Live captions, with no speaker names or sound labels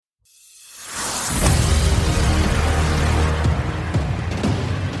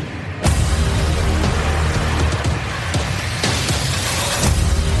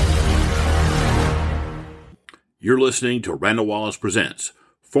You're listening to Randall Wallace Presents,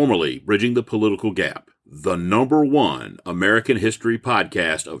 formerly Bridging the Political Gap, the #1 American history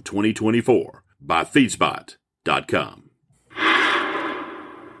podcast of 2024 by Feedspot.com.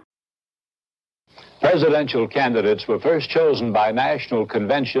 Presidential candidates were first chosen by national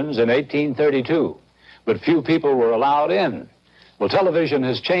conventions in 1832, but few people were allowed in. Well, television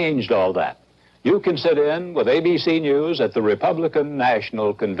has changed all that. You can sit in with ABC News at the Republican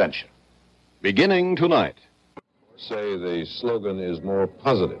National Convention. Beginning tonight. Say the slogan is more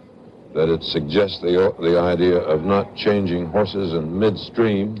positive, that it suggests the idea of not changing horses in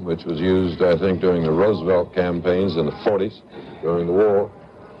midstream, which was used, I think, during the Roosevelt campaigns in the 40s, during the war.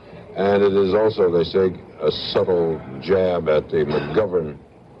 And it is also, they say, a subtle jab at the McGovern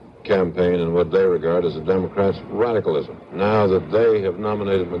campaign and what they regard as the Democrats' radicalism. Now that they have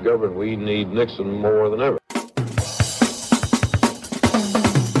nominated McGovern, we need Nixon more than ever.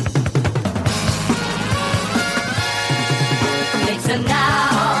 Nixon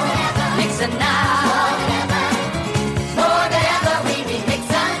now, Nixon now, more than ever we need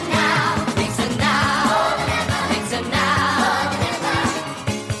Nixon now, Nixon now, Nixon now,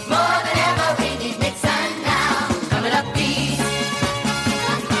 more than ever we need Nixon now. Coming up east,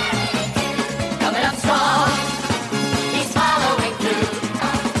 coming up strong, he's following through.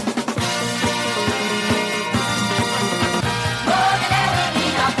 More than ever we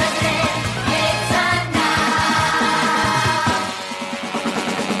need our president, Nixon now.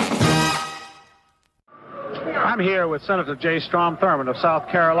 I'm here with Senator J. Strom Thurmond of South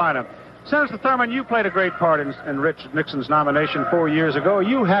Carolina. Senator Thurmond, you played a great part in Richard Nixon's nomination 4 years ago. Are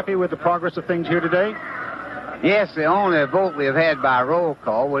you happy with the progress of things here today? Yes, the only vote we've had by roll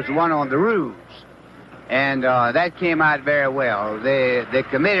call was the one on the rules, and that came out very well. The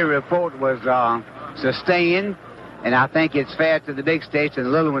committee report was sustained, and I think it's fair to the big states and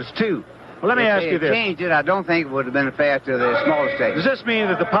the little ones, too. Well, let me ask you If they this. changed it, I don't think it would have been fair to the smaller states. Does this mean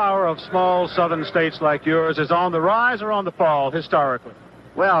that the power of small southern states like yours is on the rise or on the fall historically?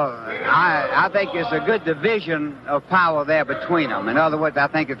 Well, I think it's a good division of power there between them. In other words, I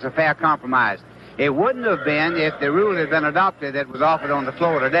think it's a fair compromise. It wouldn't have been if the rule had been adopted that was offered on the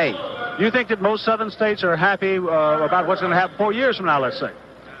floor today. Do you think that most southern states are happy about what's going to happen 4 years from now, let's say?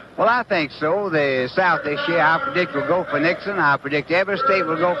 Well, I think so. The South this year, I predict, will go for Nixon. I predict every state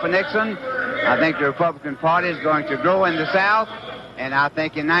will go for Nixon. I think the Republican Party is going to grow in the South. And I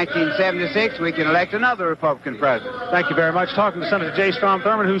think in 1976, we can elect another Republican president. Thank you very much. Talking to Senator J. Strom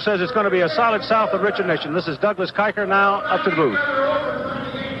Thurmond, who says it's going to be a solid South of Richard Nixon. This is Douglas Kiker now up to the booth.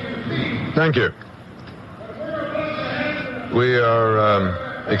 Thank you. We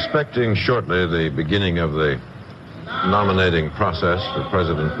are expecting shortly the beginning of the nominating process for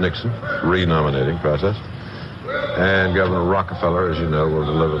President Nixon, renominating process. And Governor Rockefeller, as you know, will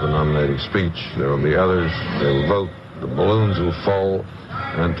deliver the nominating speech. There will be others. They will vote. The balloons will fall.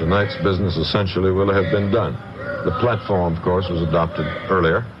 And tonight's business essentially will have been done. The platform, of course, was adopted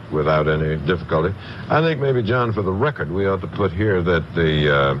earlier without any difficulty. I think maybe, John, for the record, we ought to put here that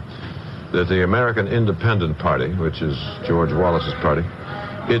the American Independent Party, which is George Wallace's party,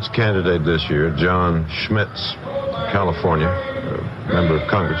 its candidate this year, John Schmitz, California, member of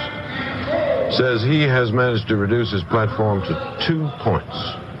Congress, says he has managed to reduce his platform to 2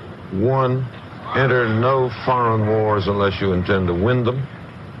 points. One, enter no foreign wars unless you intend to win them.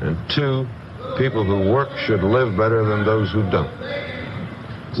 And two, people who work should live better than those who don't.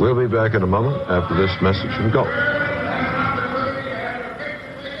 We'll be back in a moment after this message from Gulf.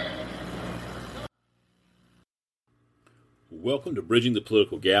 Welcome to Bridging the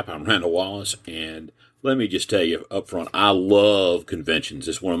Political Gap. I'm Randall Wallace, and let me just tell you up front, I love conventions.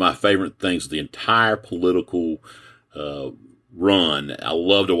 It's one of my favorite things, the entire political run. I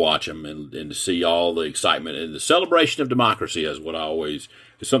love to watch them and to see all the excitement and the celebration of democracy is what I always,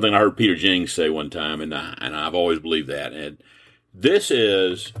 it's something I heard Peter Jennings say one time, and I've always believed that. And this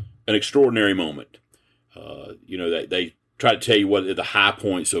is an extraordinary moment. They try to tell you what are the high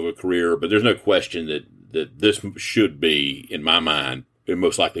points of a career, but there's no question that this should be, in my mind, it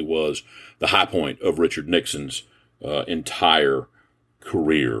most likely was the high point of Richard Nixon's entire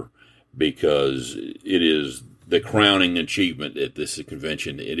career, because it is the crowning achievement at this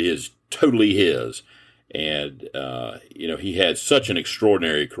convention. It is totally his. And, he had such an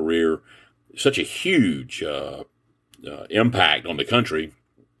extraordinary career, such a huge impact on the country.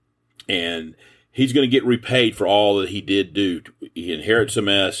 And he's going to get repaid for all that he did do. He inherits a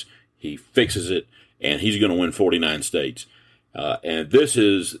mess, he fixes it, and he's going to win 49 states. And this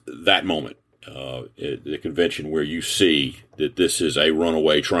is that moment, at the convention, where you see that this is a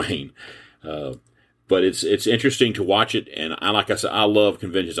runaway train. But it's interesting to watch it. And like I said, I love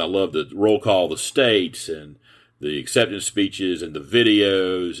conventions. I love the roll call of the states and the acceptance speeches and the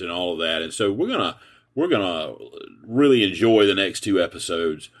videos and all of that. And so we're gonna really enjoy the next two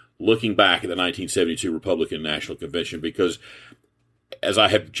episodes looking back at the 1972 Republican National Convention, because, as I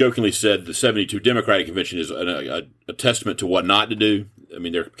have jokingly said, the 72 Democratic Convention is a testament to what not to do. I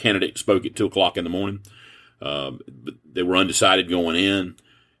mean, their candidate spoke at 2 o'clock in the morning. But they were undecided going in.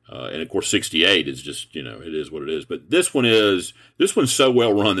 And of course, 68 is just, it is what it is. But this one's so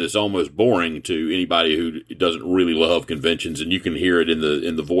well run that it's almost boring to anybody who doesn't really love conventions. And you can hear it in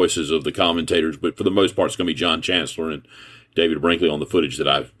the voices of the commentators. But for the most part, it's going to be John Chancellor and David Brinkley on the footage that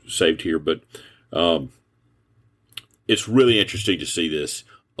I've saved here. But it's really interesting to see this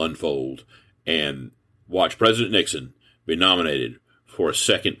unfold and watch President Nixon be nominated for a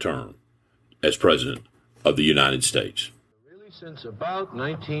second term as president of the United States. Really, since about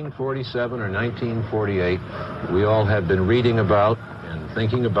 1947 or 1948, we all have been reading about and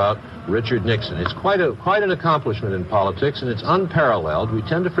thinking about Richard Nixon. It's quite an accomplishment in politics, and it's unparalleled. We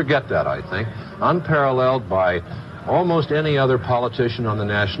tend to forget that, I think. Unparalleled by almost any other politician on the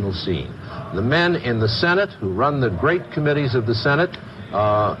national scene. The men in the Senate who run the great committees of the Senate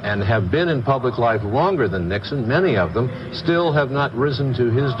and have been in public life longer than Nixon, many of them, still have not risen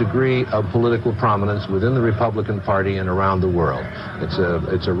to his degree of political prominence within the Republican Party and around the world.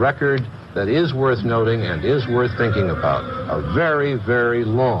 It's a record that is worth noting and is worth thinking about. A very, very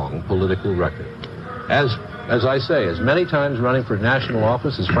long political record. As I say, as many times running for national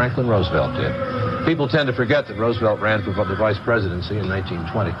office as Franklin Roosevelt did. People tend to forget that Roosevelt ran for the vice presidency in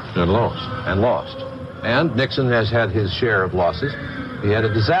 1920. And lost. And Nixon has had his share of losses. He had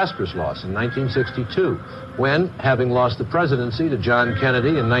a disastrous loss in 1962 when, having lost the presidency to John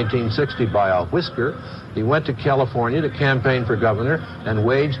Kennedy in 1960 by a whisker, he went to California to campaign for governor and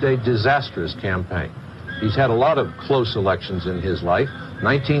waged a disastrous campaign. He's had a lot of close elections in his life.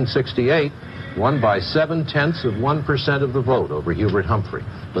 1968, won by 0.7% of the vote over Hubert Humphrey.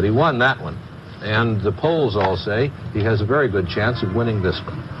 But he won that one. And the polls all say he has a very good chance of winning this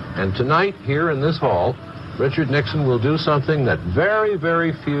one. And tonight, here in this hall, Richard Nixon will do something that very,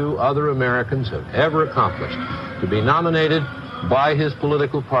 very few other Americans have ever accomplished, to be nominated by his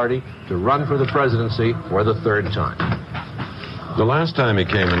political party to run for the presidency for the third time. The last time he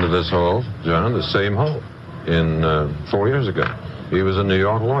came into this hall, John, the same hall, in 4 years ago, he was a New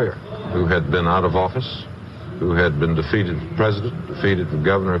York lawyer who had been out of office, who had been defeated president, defeated for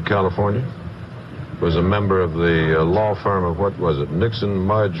governor of California, was a member of the law firm of, what was it, Nixon,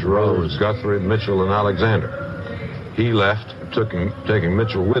 Mudge, Rose, Guthrie, Mitchell, and Alexander. He left, taking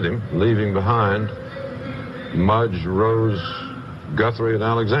Mitchell with him, leaving behind Mudge, Rose, Guthrie, and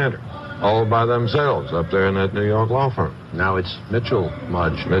Alexander, all by themselves up there in that New York law firm. Now it's Mitchell,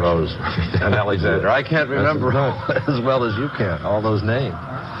 Mudge, Rose, and Alexander. I can't remember as well as you can, all those names.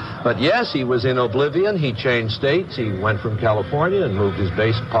 But yes, he was in oblivion. He changed states. He went from California and moved his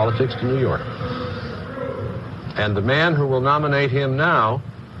base of politics to New York. And the man who will nominate him now,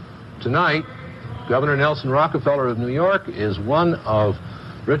 tonight, Governor Nelson Rockefeller of New York, is one of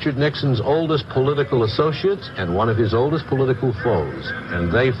Richard Nixon's oldest political associates and one of his oldest political foes. And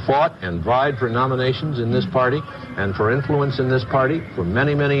they fought and vied for nominations in this party and for influence in this party for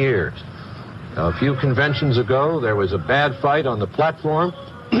many, many years. A few conventions ago, there was a bad fight on the platform.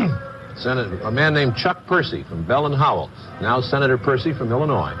 A man named Chuck Percy from Bell and Howell, now Senator Percy from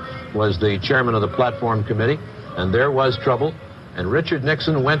Illinois, was the chairman of the platform committee, and there was trouble. And Richard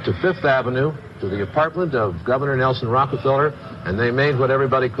Nixon went to Fifth Avenue to the apartment of Governor Nelson Rockefeller, and they made what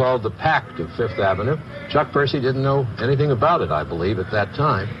everybody called the Pact of Fifth Avenue. Chuck Percy didn't know anything about it, I believe, at that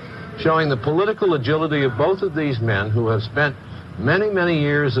time, showing the political agility of both of these men who have spent many, many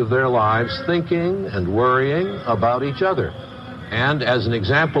years of their lives thinking and worrying about each other. And as an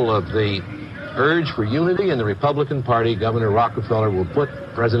example of the urge for unity in the Republican Party, Governor Rockefeller will put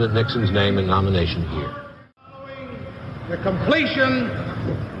President Nixon's name in nomination here. The completion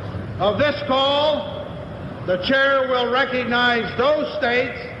of this call, the chair will recognize those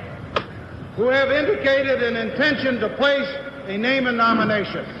states who have indicated an intention to place a name in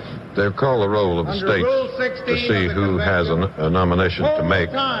nomination. They've called the roll of the states to see who has a nomination to make.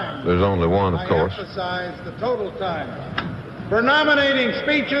 There's only one, of course. I emphasize the total time for nominating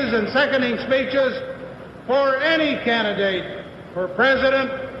speeches and seconding speeches for any candidate for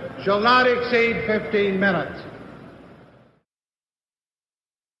president shall not exceed 15 minutes.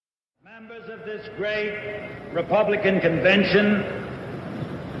 Members of this great Republican convention,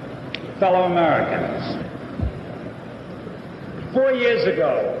 fellow Americans, 4 years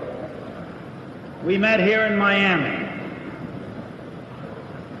ago, we met here in Miami.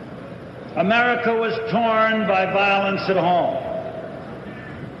 America was torn by violence at home.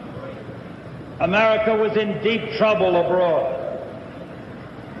 America was in deep trouble abroad.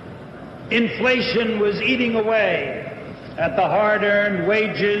 Inflation was eating away at the hard-earned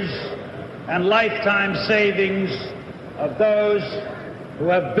wages and lifetime savings of those who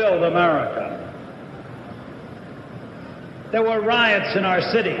have built America. There were riots in our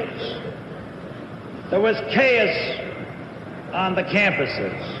cities. There was chaos on the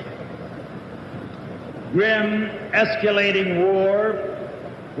campuses. Grim, escalating war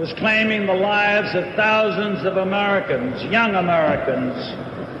was claiming the lives of thousands of Americans, young Americans,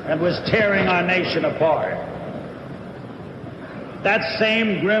 and was tearing our nation apart. That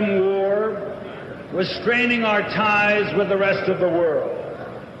same grim war was straining our ties with the rest of the world.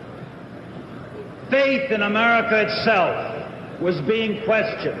 Faith in America itself was being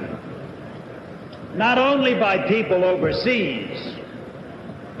questioned, not only by people overseas,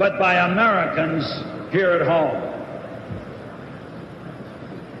 but by Americans here at home.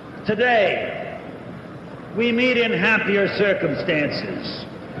 Today, we meet in happier circumstances.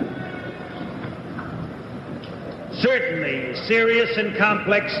 Certainly, serious and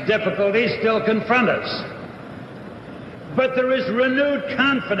complex difficulties still confront us. But there is renewed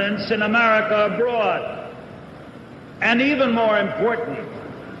confidence in America abroad. And even more important,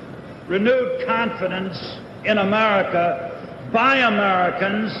 renewed confidence in America by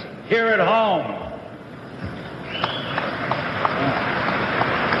Americans here at home.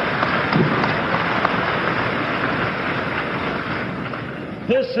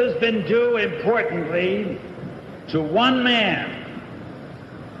 This has been due, importantly, to one man,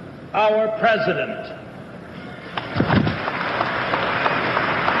 our president.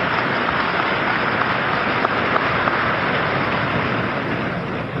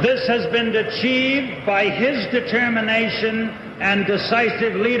 This has been achieved by his determination and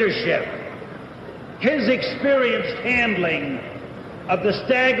decisive leadership, his experienced handling of the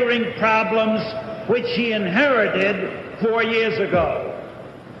staggering problems which he inherited 4 years ago.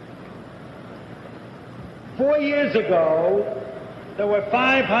 4 years ago, there were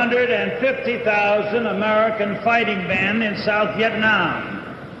 550,000 American fighting men in South Vietnam.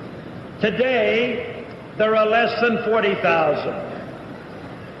 Today, there are less than 40,000.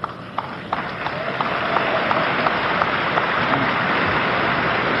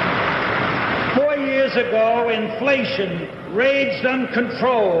 Years ago, inflation raged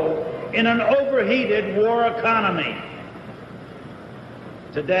uncontrolled in an overheated war economy.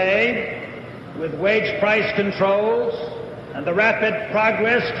 Today, with wage price controls and the rapid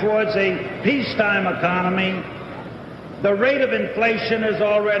progress towards a peacetime economy, the rate of inflation has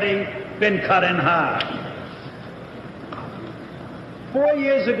already been cut in half. 4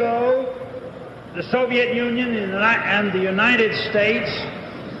 years ago, the Soviet Union and the United States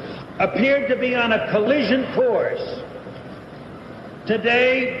appeared to be on a collision course.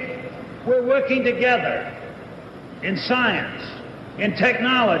 Today, we're working together in science, in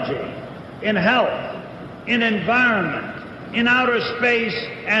technology, in health, in environment, in outer space,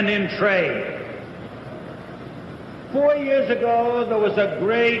 and in trade. 4 years ago, there was a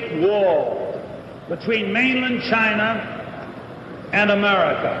great wall between mainland China and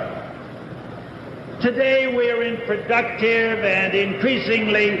America. Today, we are in productive and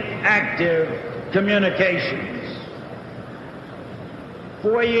increasingly active communications.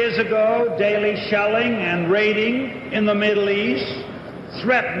 4 years ago, daily shelling and raiding in the Middle East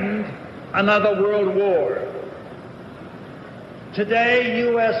threatened another world war. Today,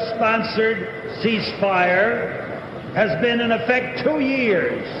 U.S.-sponsored ceasefire has been in effect 2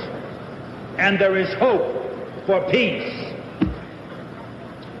 years, and there is hope for peace.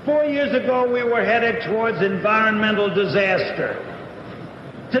 4 years ago, we were headed towards environmental disaster.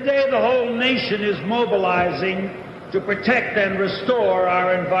 Today, the whole nation is mobilizing to protect and restore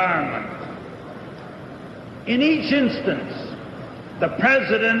our environment. In each instance, the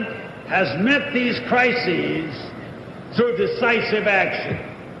President has met these crises through decisive action.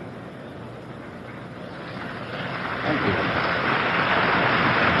 Thank you.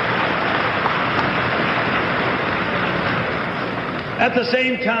 At the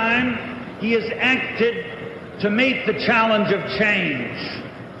same time, he has acted to meet the challenge of change.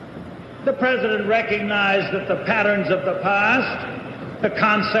 The President recognized that the patterns of the past, the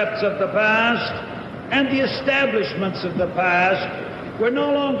concepts of the past, and the establishments of the past were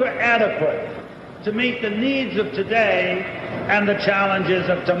no longer adequate to meet the needs of today and the challenges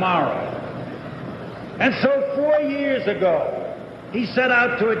of tomorrow. And so 4 years ago, he set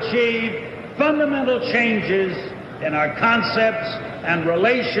out to achieve fundamental changes in our concepts and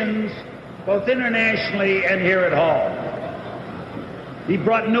relations, both internationally and here at home. He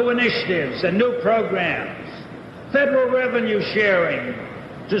brought new initiatives and new programs, federal revenue sharing,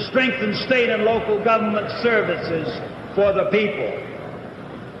 to strengthen state and local government services for the people.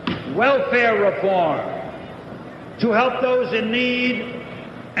 Welfare reform to help those in need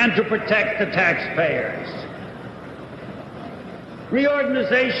and to protect the taxpayers.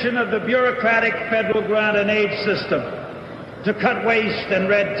 Reorganization of the bureaucratic federal grant and aid system to cut waste and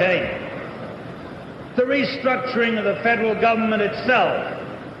red tape. The restructuring of the federal government itself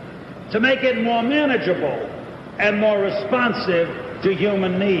to make it more manageable and more responsive to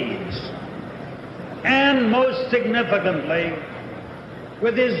human needs. And most significantly,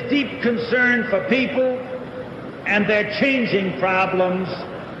 with his deep concern for people and their changing problems,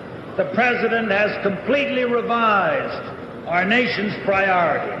 the President has completely revised our nation's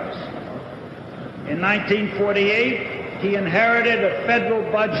priorities. In 1948, he inherited a federal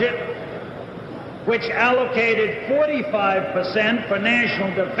budget which allocated 45% for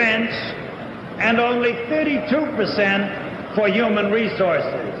national defense and only 32% for human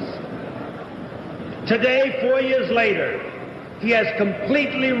resources. Today, 4 years later, he has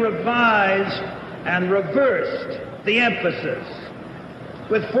completely revised and reversed the emphasis,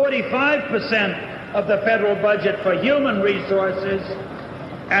 with 45% of the federal budget for human resources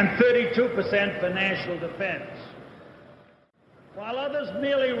and 32% for national defense. While others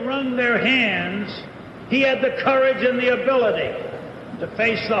merely wrung their hands, he had the courage and the ability to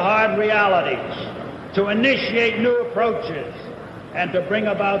face the hard realities, to initiate new approaches, and to bring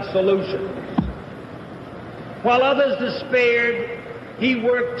about solutions. While others despaired, he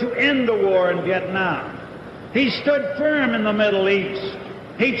worked to end the war in Vietnam. He stood firm in the Middle East.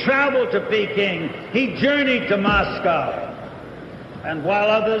 He traveled to Peking. He journeyed to Moscow. And while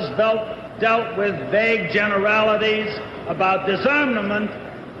others dealt with vague generalities about disarmament,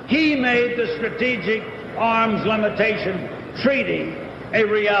 he made the Strategic Arms Limitation Treaty a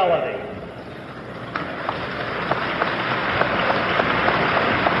reality.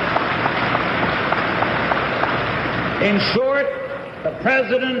 In short, the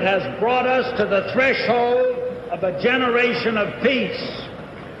President has brought us to the threshold of a generation of peace.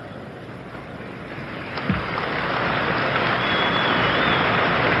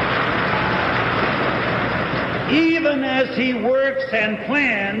 Even as he works and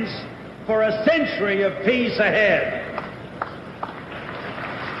plans for a century of peace ahead.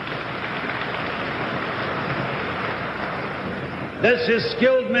 This is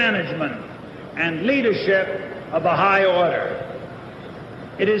skilled management and leadership of a high order.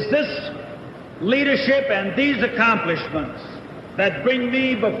 It is this leadership and these accomplishments that bring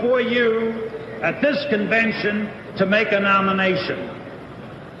me before you at this convention to make a nomination.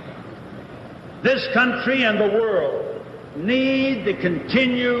 This country and the world need the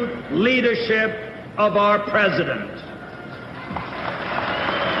continued leadership of our President.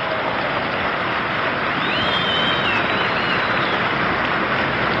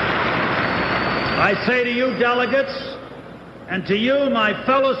 I say to you, delegates, and to you, my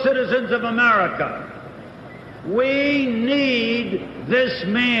fellow citizens of America, we need this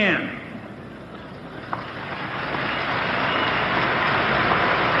man.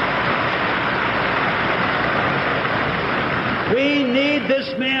 We need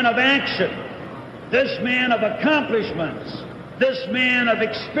this man of action, this man of accomplishments, this man of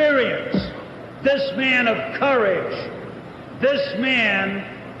experience, this man of courage, this man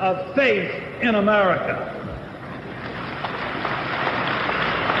of faith in America.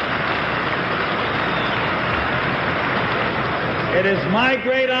 It is my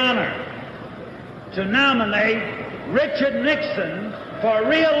great honor to nominate Richard Nixon for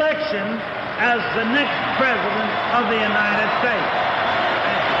re-election as the next President of the United States.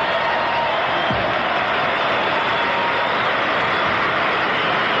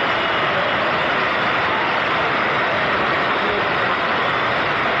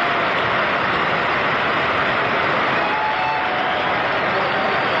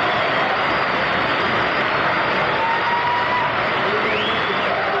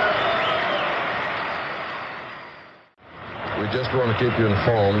 Just want to keep you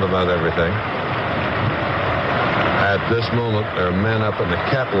informed about everything. At this moment, there are men up in the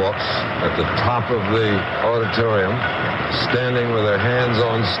catwalks at the top of the auditorium, standing with their hands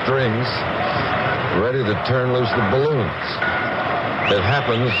on strings, ready to turn loose the balloons. It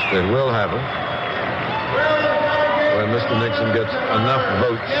happens, it will happen, when Mr. Nixon gets enough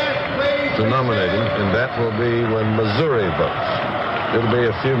votes to nominate him, and that will be when Missouri votes. It'll be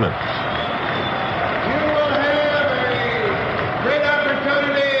a few minutes.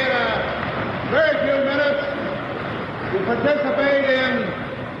 Participate in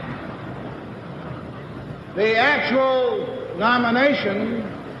the actual nomination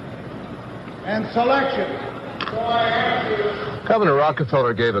and selection. So I ask you Governor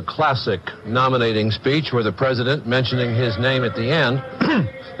Rockefeller gave a classic nominating speech where the president mentioning his name at the end.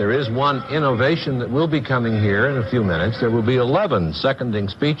 There is one innovation that will be coming here in a few minutes. There will be 11 seconding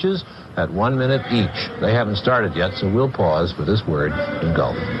speeches at 1 minute each. They haven't started yet, so we'll pause for this word from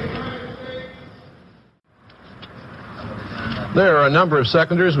Gulf. There are a number of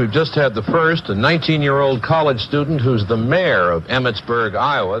seconders. We've just had the first, a 19-year-old college student who's the mayor of Emmitsburg,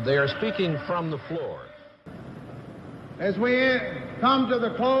 Iowa. They are speaking from the floor. As we come to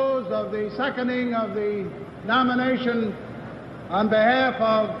the close of the seconding of the nomination on behalf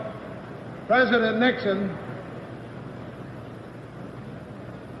of President Nixon,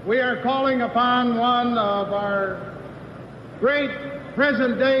 we are calling upon one of our great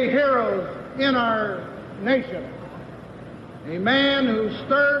present-day heroes in our nation, a man who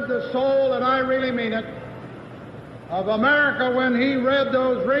stirred the soul, and I really mean it, of America when he read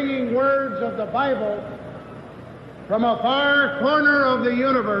those ringing words of the Bible from a far corner of the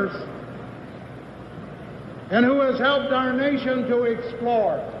universe, and who has helped our nation to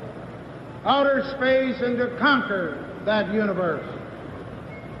explore outer space and to conquer that universe.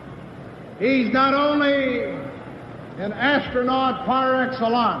 He's not only an astronaut par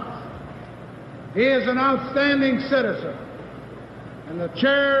excellence, he is an outstanding citizen. And the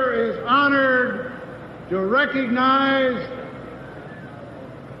chair is honored to recognize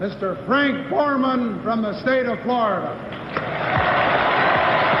Mr. Frank Borman from the state of Florida.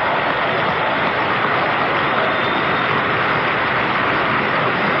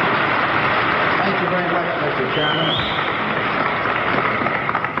 Thank you very much, Mr. Chairman.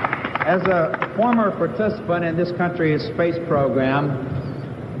 As a former participant in this country's space program,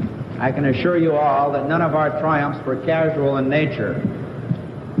 I can assure you all that none of our triumphs were casual in nature.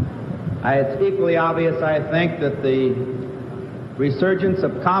 It's equally obvious, I think, that the resurgence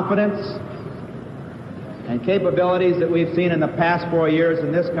of confidence and capabilities that we've seen in the past 4 years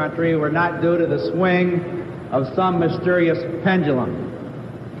in this country were not due to the swing of some mysterious pendulum.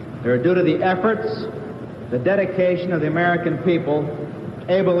 They're due to the efforts, the dedication of the American people,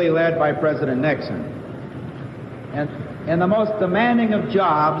 ably led by President Nixon. And in the most demanding of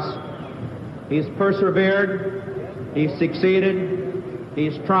jobs, he's persevered, he's succeeded,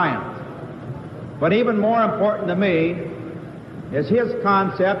 he's triumphed. But even more important to me is his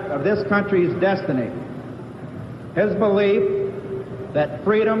concept of this country's destiny, his belief that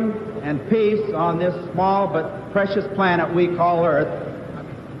freedom and peace on this small but precious planet we call Earth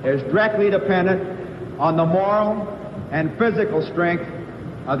is directly dependent on the moral and physical strength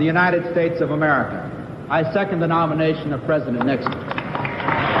of the United States of America. I second the nomination of President Nixon.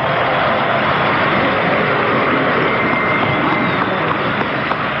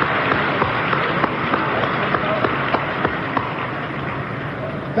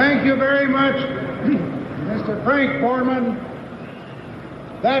 Thank you very much, Mr. Frank Borman.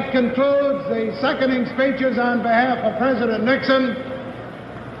 That concludes the seconding speeches on behalf of President Nixon.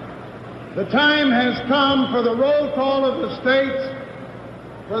 The time has come for the roll call of the states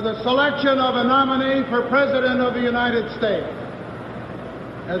for the selection of a nominee for President of the United States.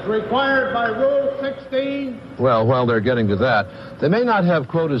 As required by Rule 16. Well, while they're getting to that, they may not have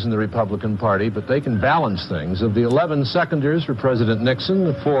quotas in the Republican Party, but they can balance things. Of the 11 seconders for President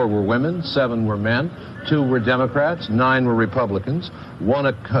Nixon, 4 were women, 7 were men, 2 were Democrats, 9 were Republicans, 1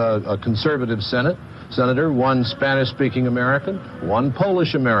 a conservative senator, 1 Spanish-speaking American, 1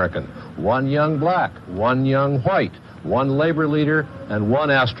 Polish American, 1 young black, 1 young white, 1 labor leader, and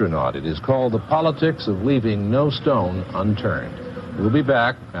 1 astronaut. It is called the politics of leaving no stone unturned. We'll be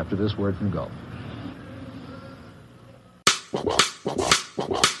back after this word from Gulf.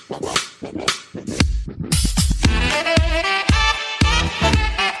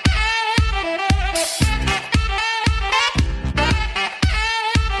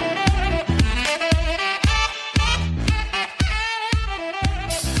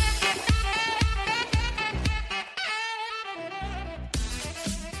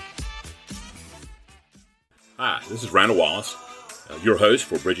 Hi, this is Randall Wallace, your host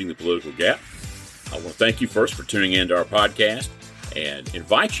for Bridging the Political Gap. I want to thank you first for tuning in to our podcast and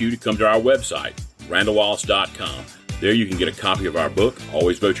invite you to come to our website, randallwallace.com. There you can get a copy of our book,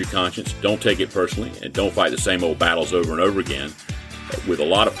 Always Vote Your Conscience, Don't Take It Personally, and Don't Fight the Same Old Battles Over and Over Again, with a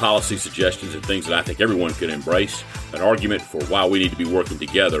lot of policy suggestions and things that I think everyone could embrace, an argument for why we need to be working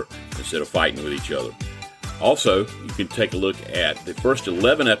together instead of fighting with each other. Also, you can take a look at the first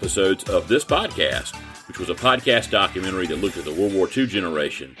 11 episodes of this podcast, which was a podcast documentary that looked at the World War II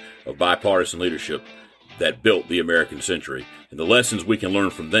generation of bipartisan leadership that built the American century and the lessons we can learn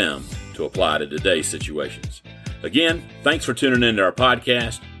from them to apply to today's situations. Again, thanks for tuning in to our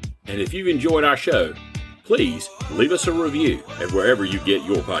podcast, and if you've enjoyed our show, please leave us a review at wherever you get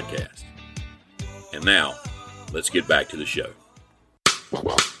your podcast. And now, let's get back to the show.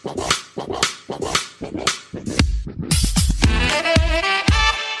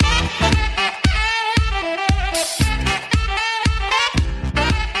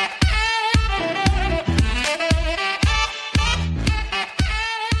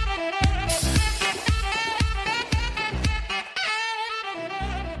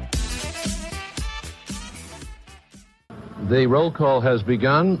 The roll call has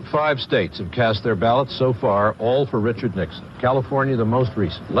begun. 5 states have cast their ballots so far, all for Richard Nixon. California, the most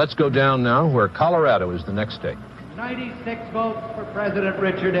recent. Let's go down now where Colorado is the next state. 96 votes for President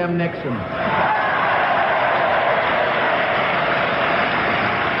Richard M. Nixon.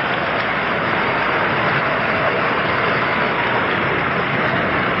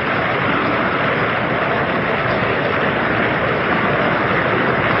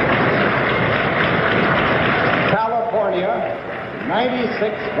 California,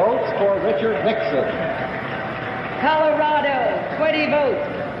 96 votes for Richard Nixon. Colorado, 20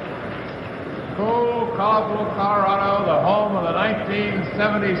 votes. Colorado, the home of the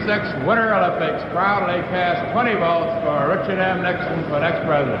 1976 Winter Olympics, proudly cast 20 votes for Richard M. Nixon for next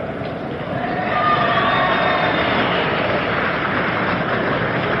president.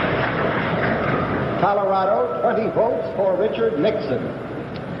 Colorado, 20 votes for Richard Nixon.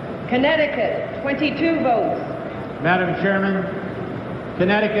 Connecticut, 22 votes. Madam Chairman,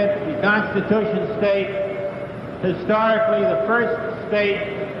 Connecticut, the Constitution state, historically the first state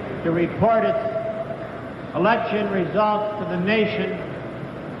to report its election results to the nation,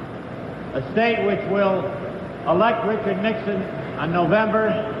 a state which will elect Richard Nixon on November,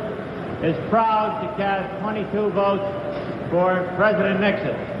 is proud to cast 22 votes for President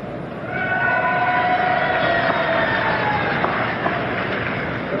Nixon.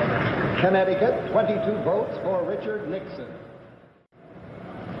 Connecticut, 22 votes for Richard Nixon.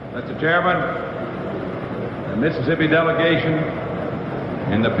 Mr. Chairman, the Mississippi delegation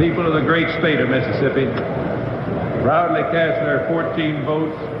and the people of the great state of Mississippi proudly cast their 14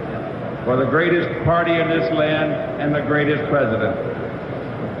 votes for the greatest party in this land and the greatest president.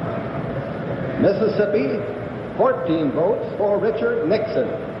 Mississippi, 14 votes for Richard Nixon.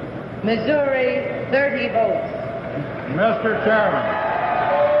 Missouri, 30 votes. Mr. Chairman.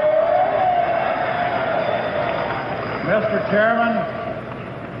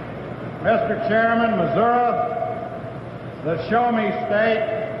 Mr. Chairman, Missouri, the Show Me State,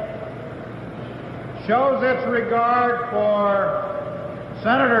 shows its regard for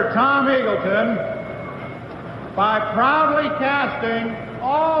Senator Tom Eagleton by proudly casting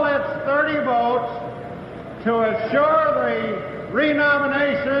all its 30 votes to assure the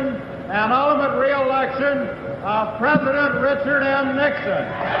renomination and ultimate re-election of President Richard M. Nixon.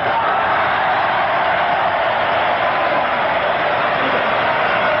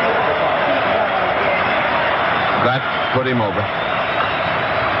 That put him over.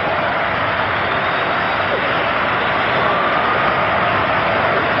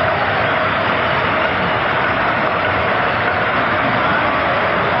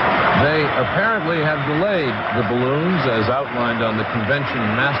 They apparently have delayed the balloons as outlined on the convention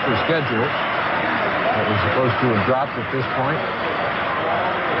master schedule that was supposed to have dropped at this point.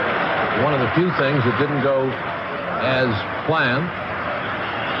 One of the few things that didn't go as planned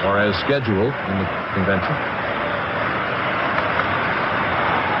or as scheduled in the convention.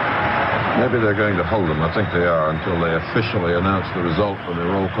 Maybe they're going to hold them. I think they are until they officially announce the result when the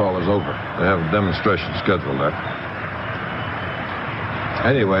roll call is over. They have a demonstration scheduled there.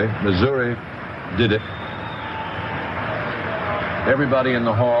 Anyway, Missouri did it. Everybody in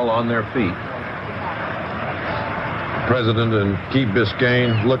the hall on their feet. President and Key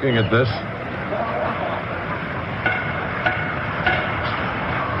Biscayne looking at this.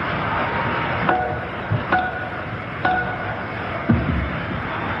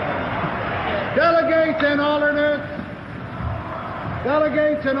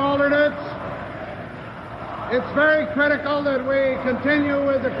 Delegates and alternates, it's very critical that we continue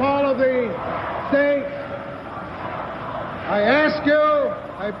with the call of the state. I ask you,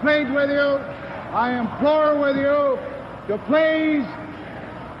 I plead with you, I implore with you to please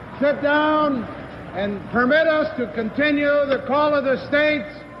sit down and permit us to continue the call of the states.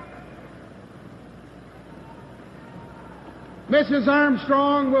 Mrs.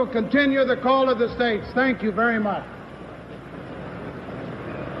 Armstrong will continue the call of the states. Thank you very much.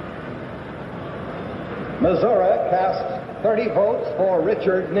 Missouri cast 30 votes for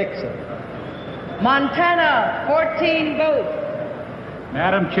Richard Nixon. Montana, 14 votes.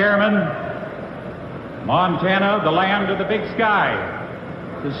 Madam Chairman, Montana, the land of the big sky,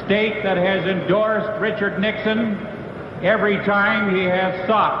 the state that has endorsed Richard Nixon every time he has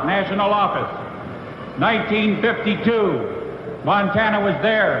sought national office. 1952, Montana was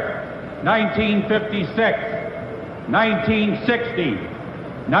there. 1956, 1960,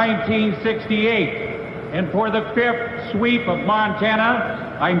 1968, and for the fifth sweep of Montana,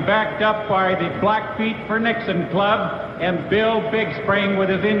 I'm backed up by the Blackfeet for Nixon Club and Bill Bigspring with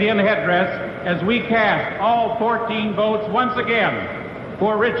his Indian headdress as we cast all 14 votes once again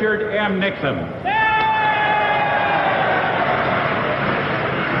for Richard M. Nixon.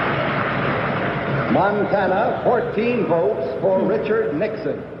 Montana, 14 votes for Richard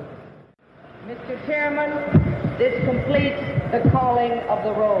Nixon. Mr. Chairman, this completes the calling of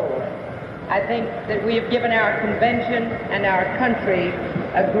the roll. I think that we have given our convention and our country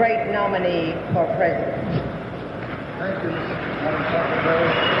a great nominee for president. Thank you, Madam Secretary.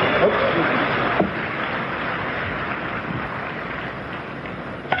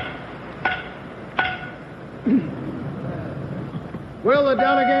 Will the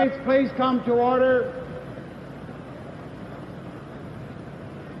delegates please come to order?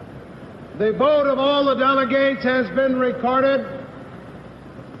 The vote of all the delegates has been recorded.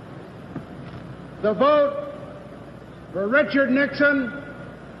 The vote for Richard Nixon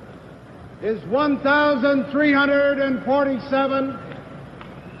is 1,347.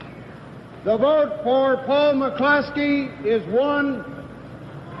 The vote for Paul McCloskey is 1.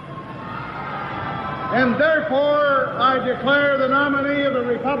 And therefore, I declare the nominee of the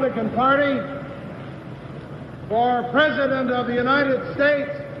Republican Party for President of the United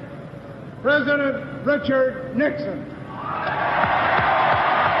States, President Richard Nixon.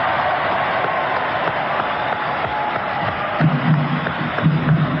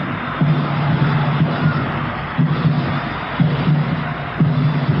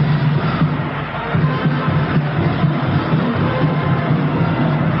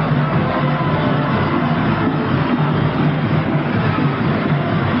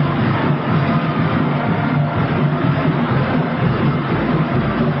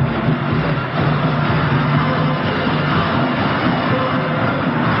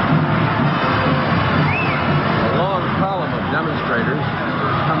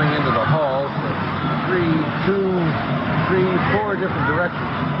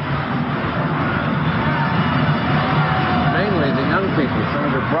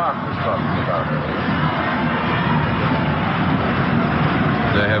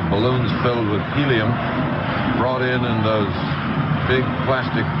 They have balloons filled with helium brought in those big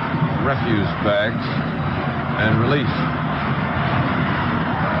plastic refuse bags and released.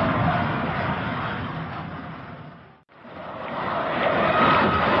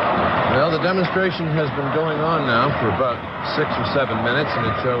 Well, the demonstration has been going on now for about 6 or 7 minutes, and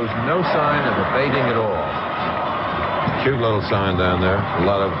it shows no sign of abating at all. Cute little sign down there. A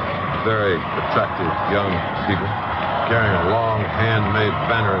lot of very attractive young people carrying a long handmade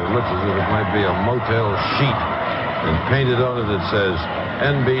banner. It looks as if it might be a motel sheet. And painted on it, it says,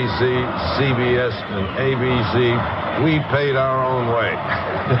 NBC, CBS, and ABC, we paid our own way.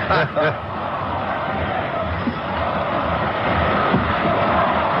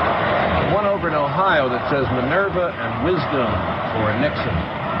 One over in Ohio that says Minerva and Wisdom for Nixon.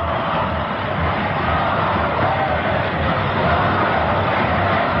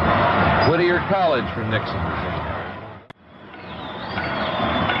 Whittier College for Nixon.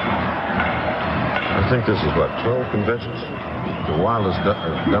 I think this is, what, 12 conventions? The wildest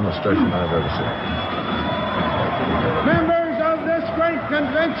demonstration I've ever seen. Members of this great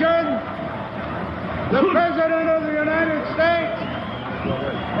convention, the President of the United States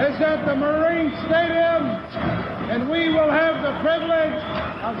is at the Marine Stadium, and we will have the privilege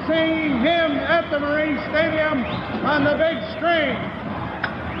of seeing him at the Marine Stadium on the big screen.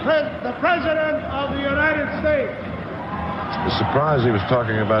 The President of the United States. The surprise he was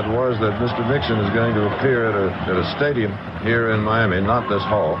talking about was that Mr. Nixon is going to appear at a stadium here in Miami, not this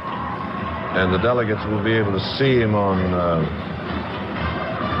hall, and the delegates will be able to see him on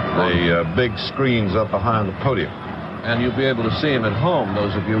the big screens up behind the podium. And you'll be able to see him at home,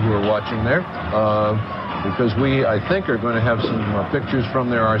 those of you who are watching there, because we, I think, are going to have some pictures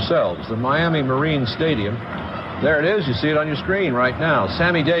from there ourselves. The Miami Marine Stadium. There it is. You see it on your screen right now.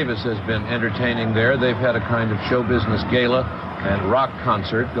 Sammy Davis has been entertaining there. They've had a kind of show business gala and rock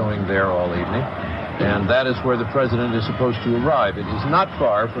concert going there all evening. And that is where the president is supposed to arrive. It is not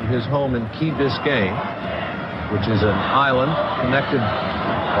far from his home in Key Biscayne, which is an island connected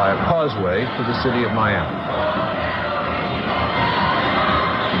by a causeway to the city of Miami.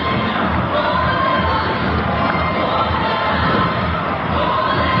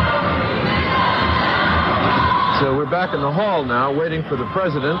 So we're back in the hall now, waiting for the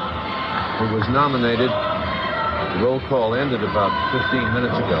president, who was nominated. The roll call ended about 15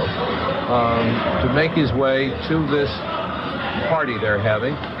 minutes ago, to make his way to this party they're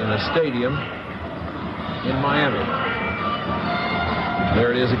having in a stadium in Miami.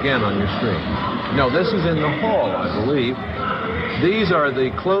 There it is again on your screen. No, this is in the hall, I believe. These are the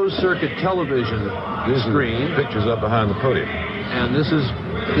closed-circuit television screen. Pictures up behind the podium. And this is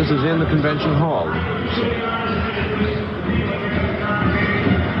in the convention hall.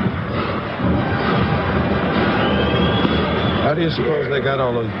 How do you suppose they got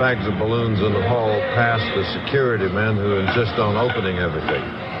all those bags of balloons in the hall past the security men who insist on opening everything?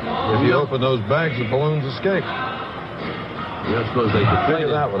 If you open those bags, the balloons escape. You don't suppose they could figure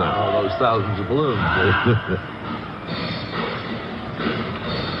that one out? All those thousands of balloons.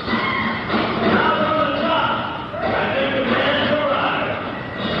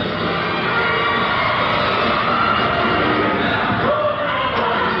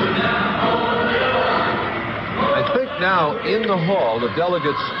 Now, in the hall, the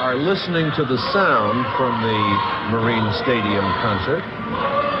delegates are listening to the sound from the Marine Stadium concert.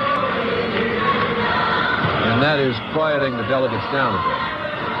 And that is quieting the delegates down a bit.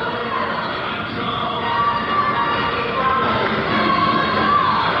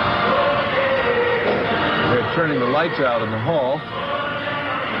 They're turning the lights out in the hall.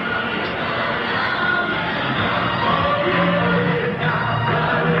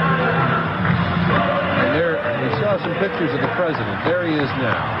 Some pictures of the president. There he is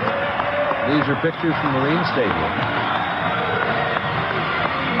now. These are pictures from Marine Stadium.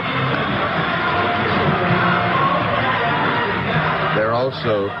 They're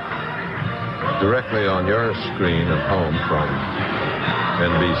also directly on your screen at home from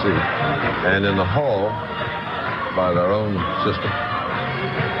NBC. And in the hall, by their own system,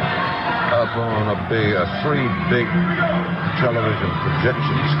 up on three big television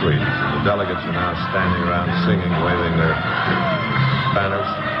projection screens. The delegates are now standing around singing, waving their banners,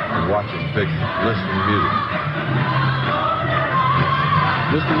 and watching pictures, listening to music.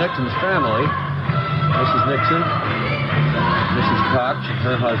 Mr. Nixon's family, Mrs. Nixon, Mrs. Koch,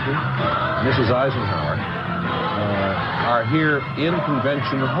 her husband, Mrs. Eisenhower, are here in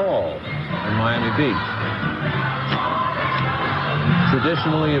Convention Hall in Miami Beach.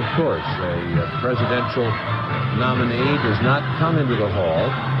 Traditionally, of course, a presidential nominee does not come into the hall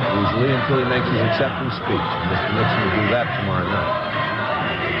usually until he makes his acceptance speech. Mr. Nixon will do that tomorrow night.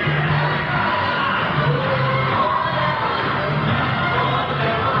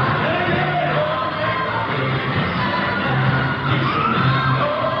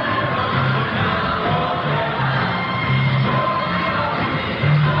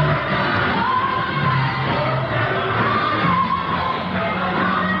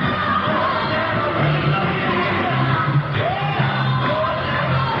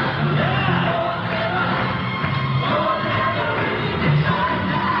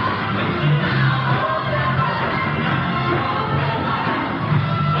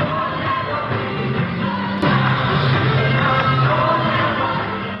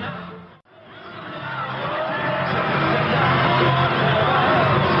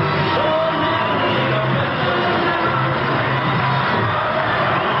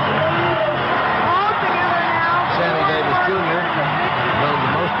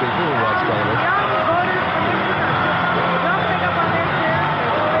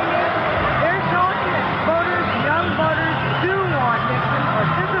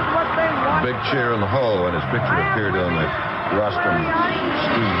 Cheer in the hall when his picture appeared on the rostrum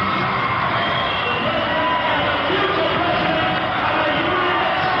screen.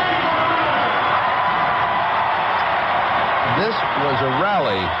 This was a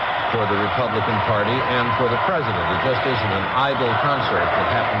rally for the Republican Party and for the president. It just isn't an idle concert that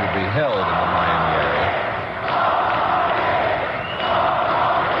happened to be held in the Miami area.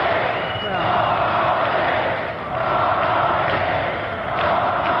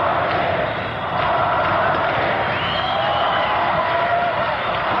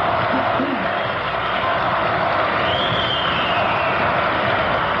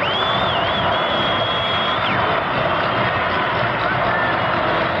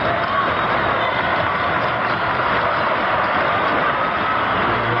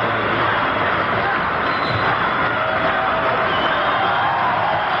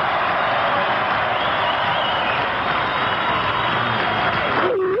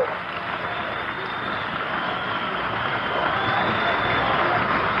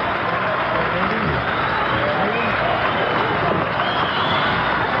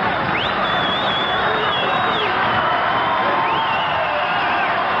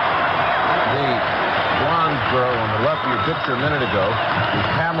 picture a minute ago with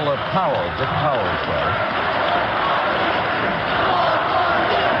Pamela Powell, Dick Powell's daughter.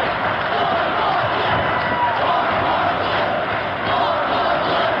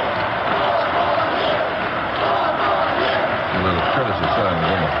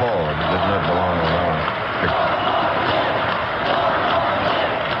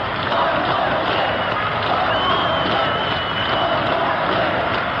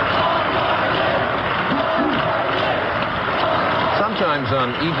 Sometimes on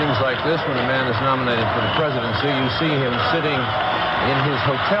evenings like this, when a man is nominated for the presidency, you see him sitting in his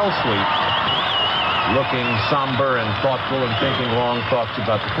hotel suite, looking somber and thoughtful and thinking long thoughts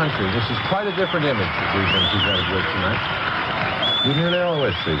about the country. This is quite a different image that we've been presented with tonight. You nearly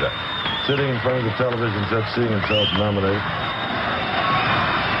always see that. Sitting in front of the television set, seeing himself nominated.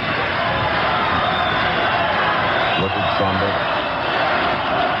 Looking somber.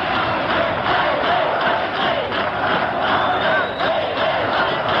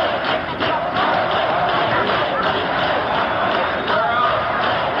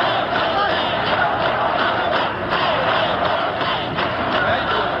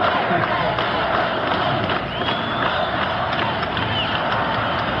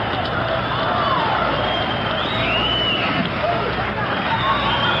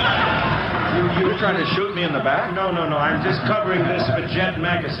 Trying to shoot me in the back? No. I'm just covering this for Jet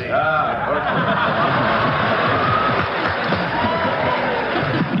magazine.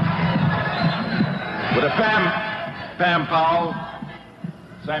 With a Pam Powell,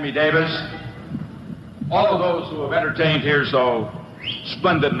 Sammy Davis, all of those who have entertained here so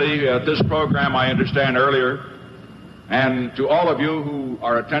splendidly at this program, I understand earlier, and to all of you who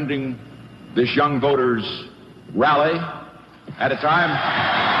are attending this young voters rally at a time.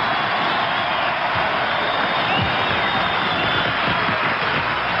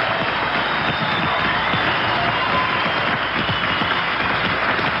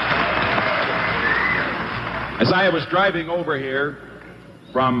 As I was driving over here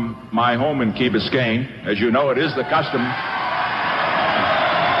from my home in Key Biscayne, as you know, it is the custom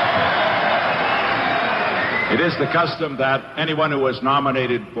that anyone who is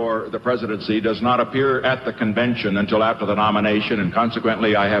nominated for the presidency does not appear at the convention until after the nomination, and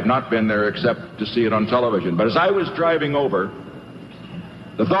consequently I have not been there except to see it on television. But as I was driving over,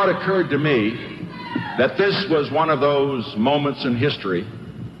 the thought occurred to me that this was one of those moments in history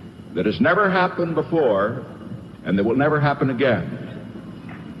that has never happened before and that will never happen again.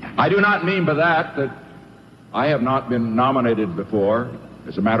 I do not mean by that I have not been nominated before.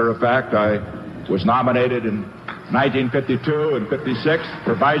 As a matter of fact, I was nominated in 1952 and 56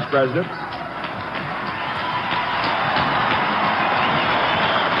 for vice president.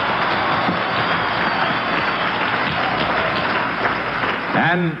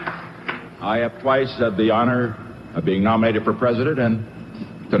 And I have twice had the honor of being nominated for president, and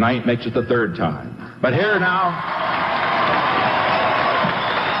tonight makes it the third time. But here now,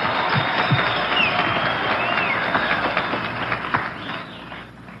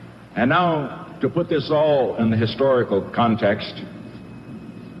 and now to put this all in the historical context,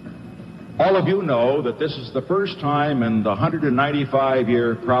 all of you know that this is the first time in the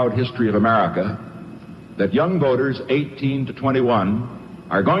 195-year proud history of America that young voters 18 to 21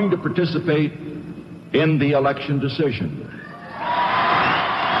 are going to participate in the election decision.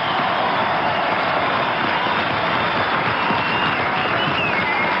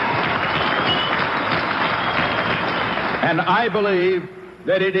 And I believe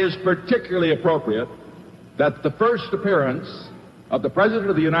that it is particularly appropriate that the first appearance of the President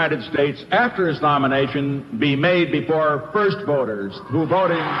of the United States after his nomination be made before first voters who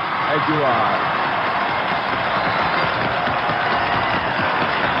voting as you are.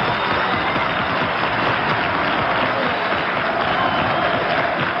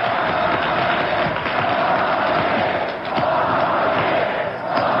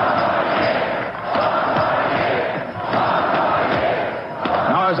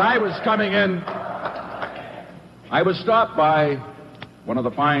 As I was coming in, I was stopped by one of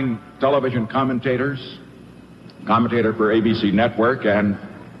the fine television commentator for ABC Network, and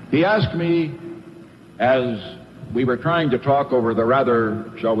he asked me, as we were trying to talk over the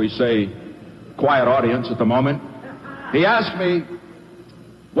rather, shall we say, quiet audience at the moment, he asked me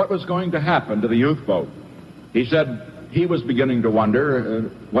what was going to happen to the youth vote. He said he was beginning to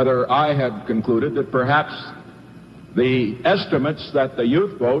wonder whether I had concluded that perhaps the estimates that the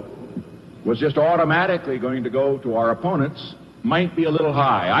youth vote was just automatically going to go to our opponents might be a little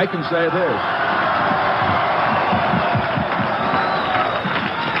high. I can say this.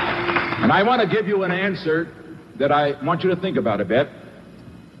 And I want to give you an answer that I want you to think about a bit.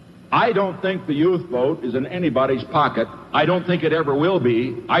 I don't think the youth vote is in anybody's pocket. I don't think it ever will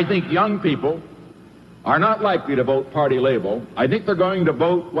be. I think young people are not likely to vote party label. I think they're going to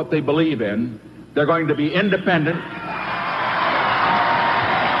vote what they believe in. They're going to be independent.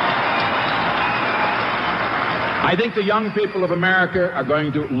 I think the young people of America are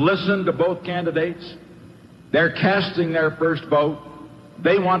going to listen to both candidates. They're casting their first vote.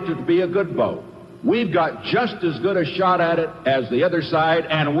 They want it to be a good vote. We've got just as good a shot at it as the other side,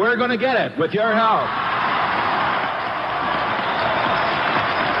 and we're going to get it with your help.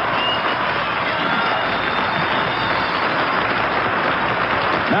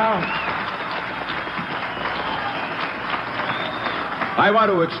 Now, I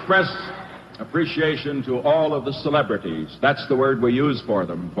want to express appreciation to all of the celebrities. That's the word we use for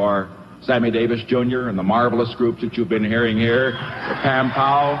them, for Sammy Davis Jr. and the marvelous groups that you've been hearing here, for Pam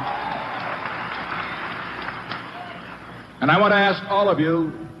Powell. And I want to ask all of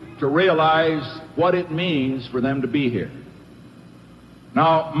you to realize what it means for them to be here.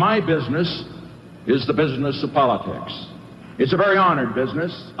 Now, my business is the business of politics. It's a very honored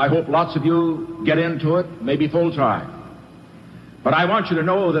business. I hope lots of you get into it, maybe full time. But I want you to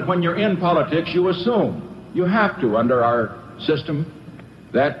know that when you're in politics, you assume, you have to under our system,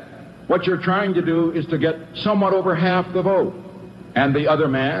 that what you're trying to do is to get somewhat over half the vote. And the other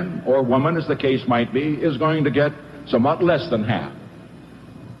man, or woman, as the case might be, is going to get somewhat less than half.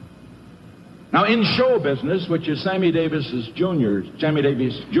 Now, in show business, which is Sammy Davis Jr.'s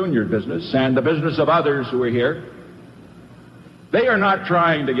business, and the business of others who are here, they are not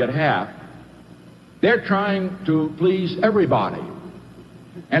trying to get half. They're trying to please everybody.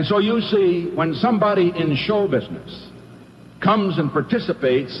 And so you see, when somebody in show business comes and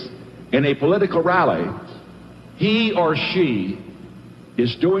participates in a political rally, he or she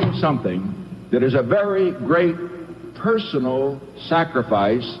is doing something that is a very great personal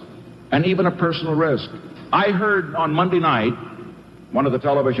sacrifice and even a personal risk. I heard on Monday night one of the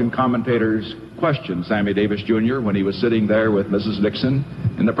television commentators question Sammy Davis Jr. when he was sitting there with Mrs. Nixon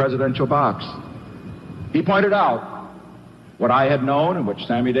in the presidential box. He pointed out what I had known, and which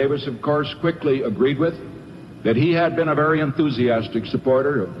Sammy Davis, of course, quickly agreed with, that he had been a very enthusiastic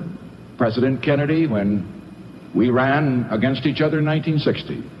supporter of President Kennedy when we ran against each other in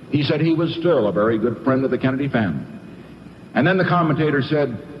 1960. He said he was still a very good friend of the Kennedy family. And then the commentator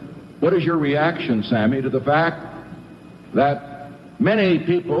said, "What is your reaction, Sammy, to the fact that many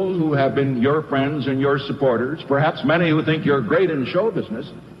people who have been your friends and your supporters, perhaps many who think you're great in show business,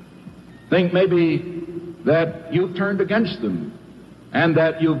 think maybe that you've turned against them, and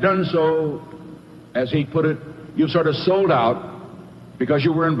that you've done so, as he put it, you've sort of sold out because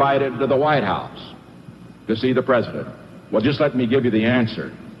you were invited to the White House to see the president?" Well, just let me give you the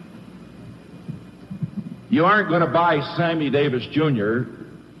answer. You aren't going to buy Sammy Davis Jr.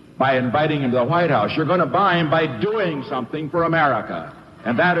 by inviting him to the White House. You're going to buy him by doing something for America.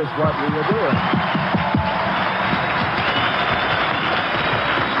 And that is what we are doing.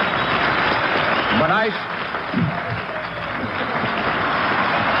 But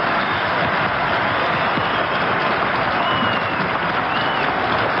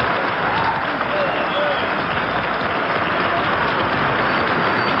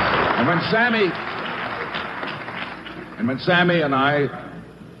when Sammy and I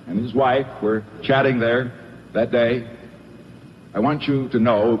and his wife were chatting there that day, I want you to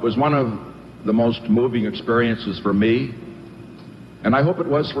know it was one of the most moving experiences for me, and I hope it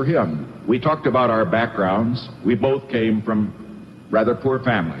was for him. We talked about our backgrounds. We both came from rather poor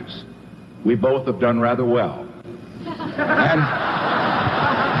families. We both have done rather well.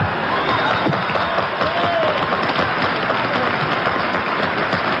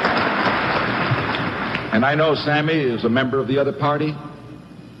 And I know Sammy is a member of the other party.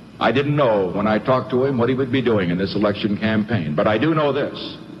 I didn't know when I talked to him what he would be doing in this election campaign. But I do know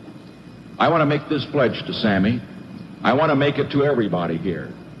this. I want to make this pledge to Sammy. I want to make it to everybody here,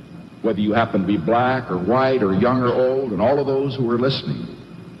 whether you happen to be black or white or young or old, and all of those who are listening.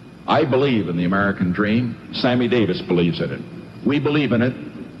 I believe in the American dream. Sammy Davis believes in it. We believe in it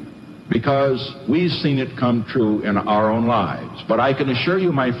because we've seen it come true in our own lives. But I can assure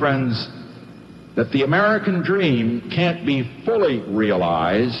you, my friends, that the American dream can't be fully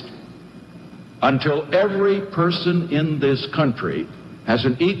realized until every person in this country has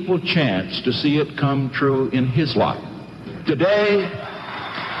an equal chance to see it come true in his life. Today,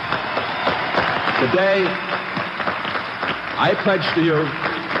 I pledge to you,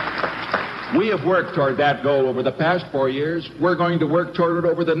 we have worked toward that goal over the past 4 years. We're going to work toward it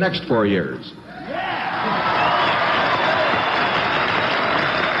over the next 4 years.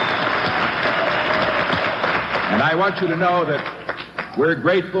 And I want you to know that We're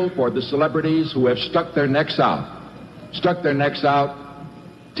grateful for the celebrities who have stuck their necks out,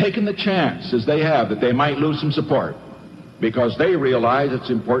 taken the chance, as they have, that they might lose some support, because they realize it's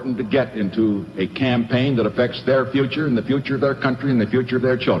important to get into a campaign that affects their future and the future of their country and the future of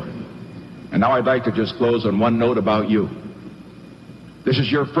their children. And now I'd like to just close on one note about you. This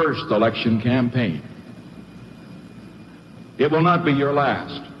is your first election campaign. It will not be your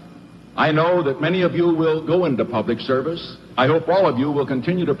last. I know that many of you will go into public service. I hope all of you will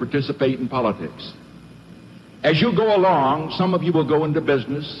continue to participate in politics. As you go along, some of you will go into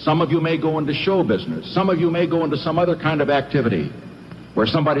business, some of you may go into show business, some of you may go into some other kind of activity where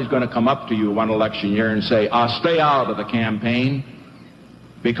somebody's going to come up to you one election year and say, I'll stay out of the campaign,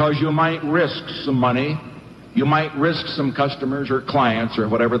 because you might risk some money, you might risk some customers or clients or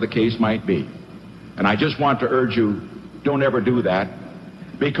whatever the case might be. And I just want to urge you, don't ever do that,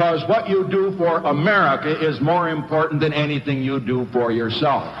 because what you do for America is more important than anything you do for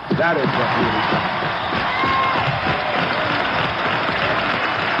yourself. That is what really counts.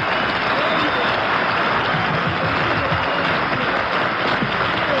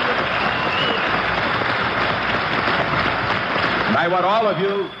 I want all of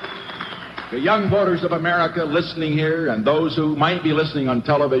you, the young voters of America listening here, and those who might be listening on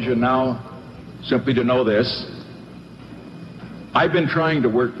television now, simply to know this. I've been trying to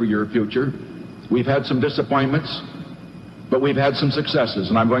work for your future. We've had some disappointments, but we've had some successes,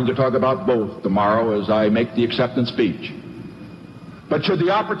 and I'm going to talk about both tomorrow as I make the acceptance speech. But should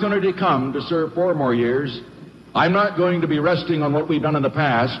the opportunity come to serve 4 more years, I'm not going to be resting on what we've done in the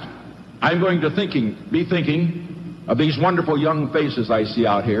past. I'm going to be thinking of these wonderful young faces I see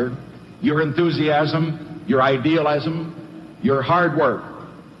out here, your enthusiasm, your idealism, your hard work.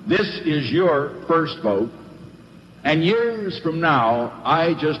 This is your first vote. And years from now,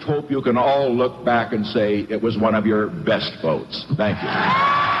 I just hope you can all look back and say it was one of your best votes. Thank you.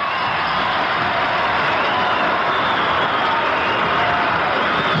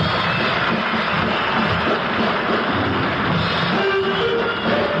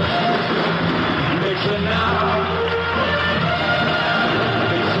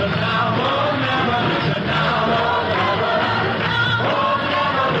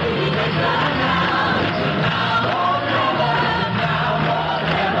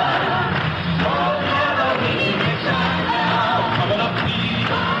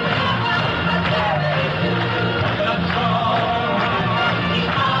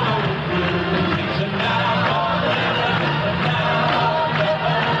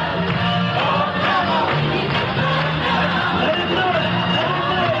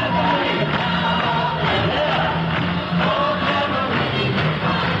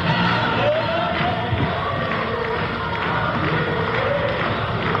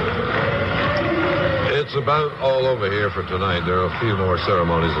 About all over here for tonight. There are a few more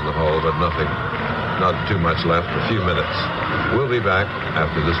ceremonies in the hall, but not too much left. A few minutes. We'll be back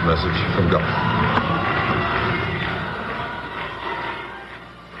after this message from government.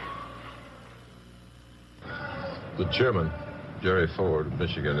 The chairman, Jerry Ford of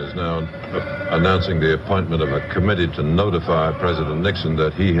Michigan, is now announcing the appointment of a committee to notify President Nixon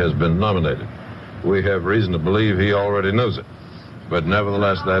that he has been nominated. We have reason to believe he already knows it. But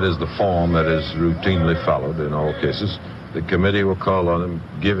nevertheless, that is the form that is routinely followed in all cases. The committee will call on him,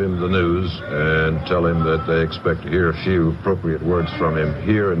 give him the news, and tell him that they expect to hear a few appropriate words from him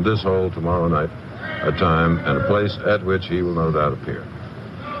here in this hall tomorrow night, a time and a place at which he will no doubt appear.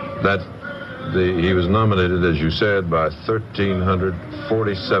 He was nominated, as you said, by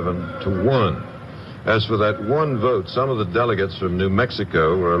 1,347 to 1. As for that one vote, some of the delegates from New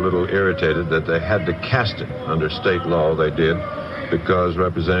Mexico were a little irritated that they had to cast it. Under state law, they did, because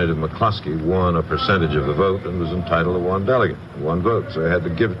Representative McCloskey won a percentage of the vote and was entitled to one delegate, one vote, so they had to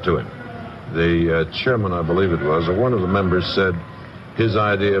give it to him. The chairman, I believe it was, or one of the members said his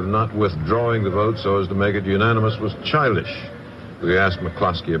idea of not withdrawing the vote so as to make it unanimous was childish. We asked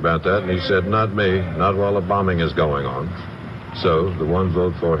McCloskey about that, and he said, not me, not while the bombing is going on. So the one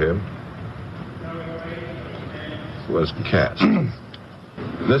vote for him was cast.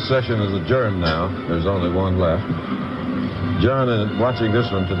 This session is adjourned now. There's only one left. John, in watching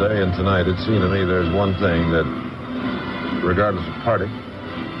this one today and tonight, it seemed to me there's one thing that, regardless of party,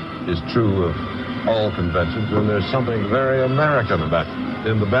 is true of all conventions, and there's something very American about it,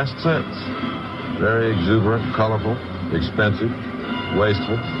 in the best sense. Very exuberant, colorful, expensive,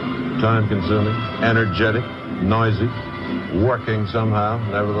 wasteful, time-consuming, energetic, noisy, working somehow,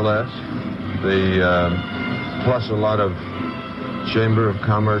 nevertheless. Plus a lot of Chamber of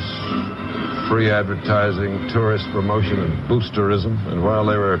Commerce free advertising, tourist promotion, and boosterism. And while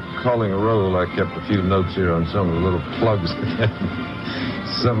they were calling a roll, I kept a few notes here on some of the little plugs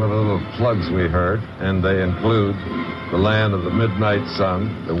we heard, and they include the land of the midnight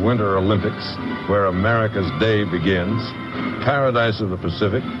sun, the Winter Olympics, where America's day begins, paradise of the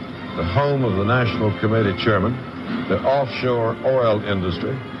Pacific, the home of the National Committee chairman, the offshore oil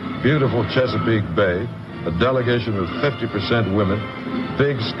industry, beautiful Chesapeake Bay, a delegation of 50% women,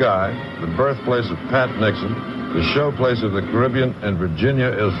 Big Sky, the birthplace of Pat Nixon, the showplace of the Caribbean, and Virginia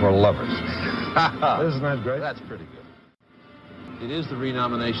is for lovers. Isn't that great? That's pretty good. It is the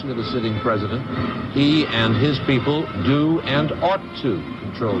renomination of the sitting president. He and his people do and ought to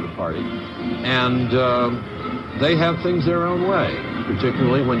control the party. And they have things their own way,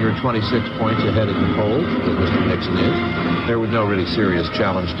 particularly when you're 26 points ahead in the polls, that Mr. Nixon is. There was no really serious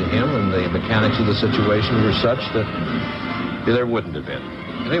challenge to him, and the mechanics of the situation were such that there wouldn't have been.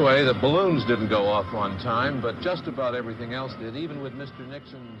 Anyway, the balloons didn't go off on time, but just about everything else did, even with Mr.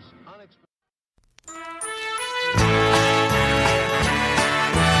 Nixon's unexpected...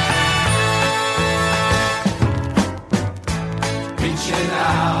 Reaching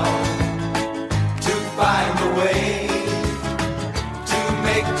out to find a way to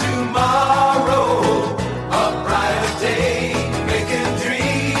make tomorrow a brighter day, making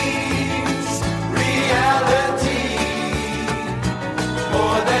dreams reality.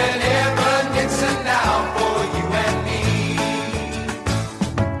 More than ever, Nixon now for you and me.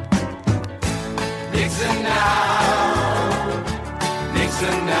 Nixon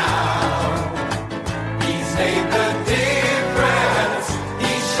now, he's made the difference.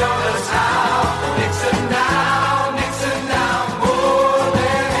 He's shown us how. Nixon now, more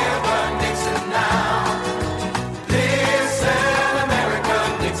than ever. Nixon now. Listen, America,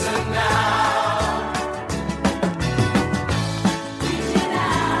 Nixon now. Reaching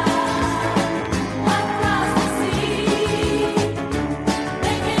out across the sea,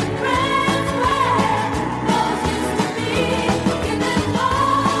 making friends where those used to be, giving more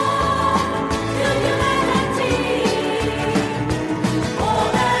to humanity. More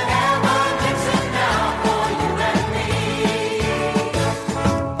than ever, Nixon now for you and me.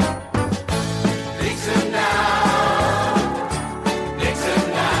 Nixon now,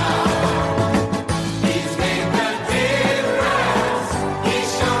 he's made the difference. He's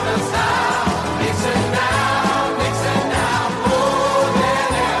shown us how. Nixon now, more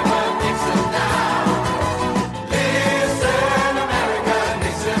than ever. Nixon now. Listen, America,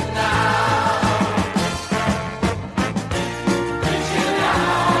 Nixon now. Reaching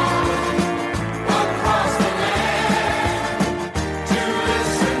out across the land to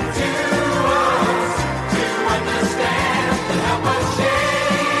listen to us, to understand, to help us shape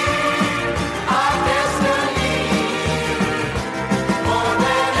our destiny. More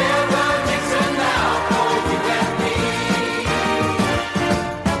than ever, Nixon now for you and me.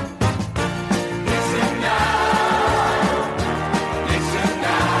 Nixon now, he's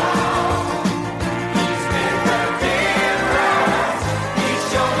made the difference. He's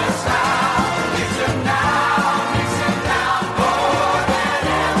shown us how. Nixon now, more than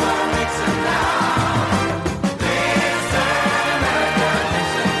ever. Nixon now. Listen, America,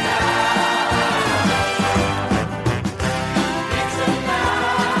 Nixon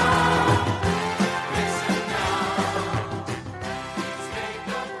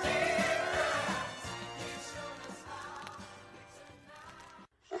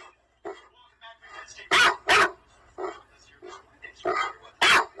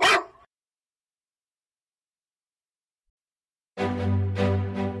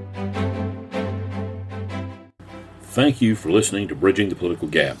Thank you for listening to Bridging the Political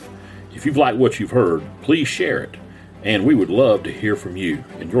Gap. If you've liked what you've heard, please share it. And we would love to hear from you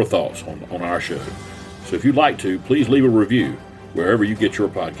and your thoughts on our show. So if you'd like to, please leave a review wherever you get your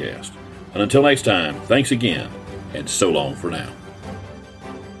podcast. And until next time, thanks again, and so long for now.